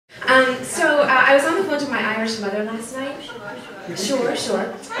I was on the phone to my Irish mother last night. Sure.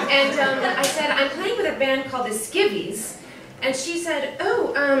 And I said, I'm playing with a band called the Skivvies. And she said,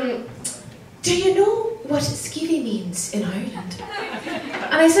 do you know what skivvy means in Ireland?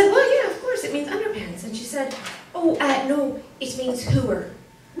 And I said, well, yeah, of course, it means underpants. And she said, oh, no, it means hooer.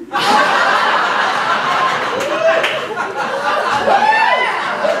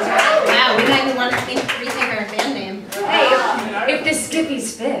 Wow, we might want to rethink our band name. Hey, if the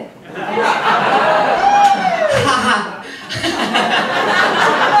skivvies fit. I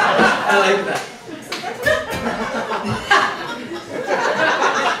like that.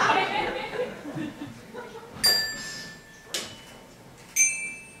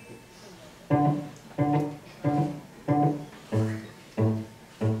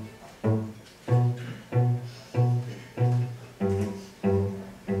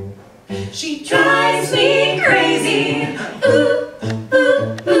 She drives me crazy, ooh,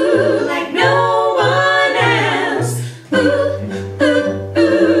 ooh, ooh, like no one else. Ooh, ooh,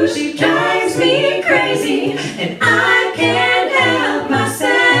 ooh, she drives me crazy, and I can't help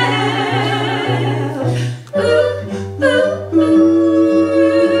myself. Ooh, ooh,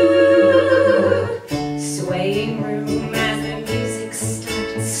 ooh. Swaying room as the music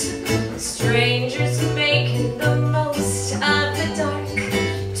starts, strangers making the most of the dark.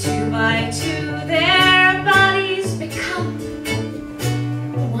 By two, their bodies become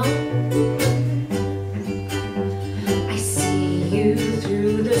one. I see you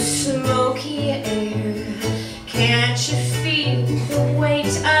through the smoky air. Can't you feel the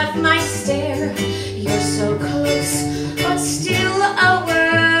weight of my stare? You're so close, but still a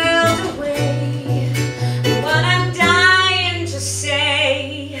world away. What I'm dying to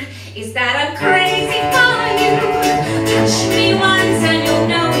say is that I'm crazy for you. Touch me once and you'll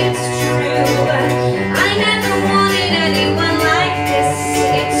know it's true. I never wanted anyone like this.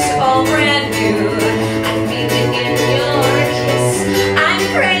 It's all brand new. I feel it in your kiss. I'm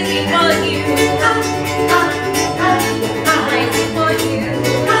crazy for you. I'm crazy for you.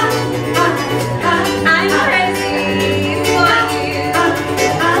 I'm crazy for you.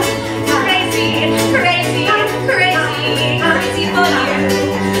 Crazy, crazy, crazy, crazy for you.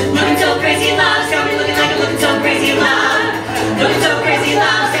 Looking so crazy, love's got me looking like I'm looking so crazy, love. Looking so crazy,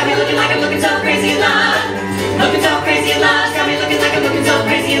 love's got me looking like I'm looking so crazy, love. Looking so crazy, love's got me looking like I'm looking so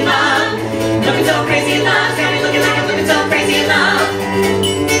crazy, love. Looking so crazy, love's got me looking like I'm looking so crazy, love.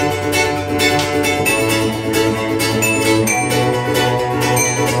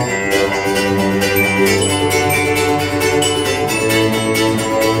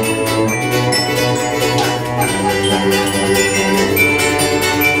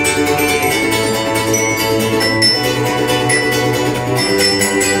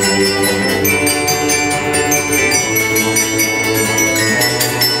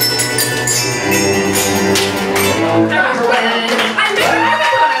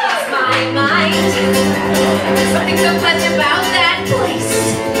 There's something so pleasant about that place.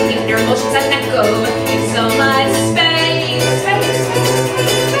 Leaving your emotions at that go.